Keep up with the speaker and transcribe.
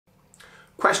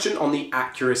Question on the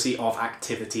accuracy of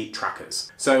activity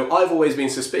trackers. So I've always been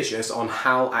suspicious on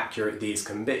how accurate these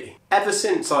can be. Ever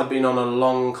since I'd been on a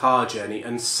long car journey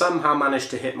and somehow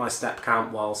managed to hit my step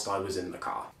count whilst I was in the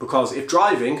car. Because if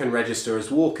driving can register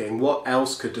as walking, what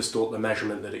else could distort the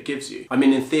measurement that it gives you? I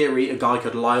mean, in theory, a guy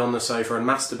could lie on the sofa and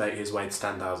masturbate his way to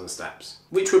 10,000 steps,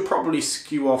 which would probably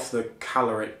skew off the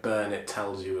caloric burn it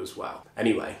tells you as well.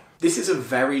 Anyway, this is a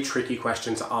very tricky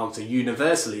question to answer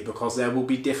universally because there will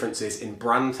be differences in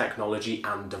brand technology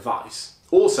and device.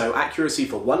 Also, accuracy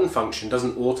for one function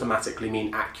doesn't automatically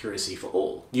mean accuracy for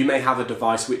all. You may have a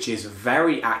device which is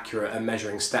very accurate at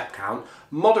measuring step count,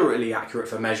 moderately accurate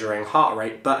for measuring heart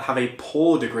rate, but have a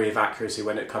poor degree of accuracy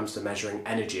when it comes to measuring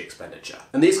energy expenditure.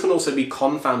 And these can also be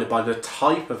confounded by the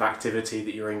type of activity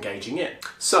that you're engaging in.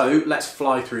 So let's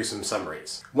fly through some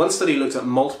summaries. One study looked at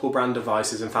multiple brand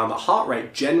devices and found that heart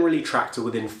rate generally tracked to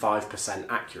within 5%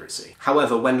 accuracy.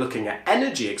 However, when looking at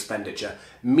energy expenditure,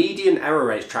 median error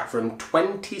rates track from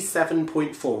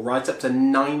 27.4 right up to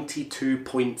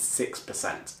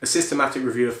 92.6%. A systematic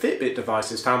review of Fitbit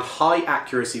devices found high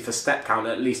accuracy for step count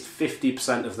at least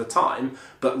 50% of the time,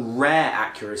 but rare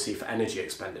accuracy for energy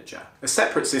expenditure. A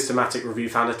separate systematic review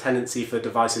found a tendency for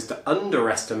devices to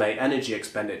underestimate energy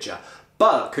expenditure,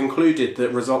 but concluded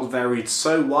that results varied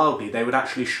so wildly they would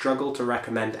actually struggle to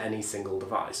recommend any single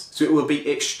device. So it would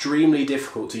be extremely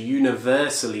difficult to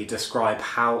universally describe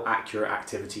how accurate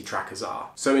activity trackers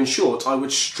are. So in short, I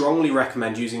would strongly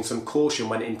recommend using some caution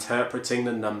when interpreting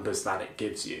the numbers that it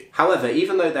gives you. However,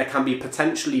 even though there can be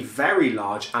potentially very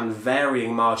large and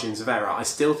varying margins of error, I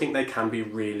still think they can be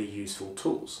really useful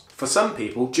tools. For some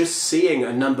people, just seeing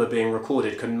a number being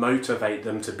recorded can motivate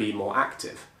them to be more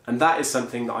active. And that is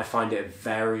something that I find it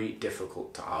very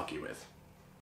difficult to argue with.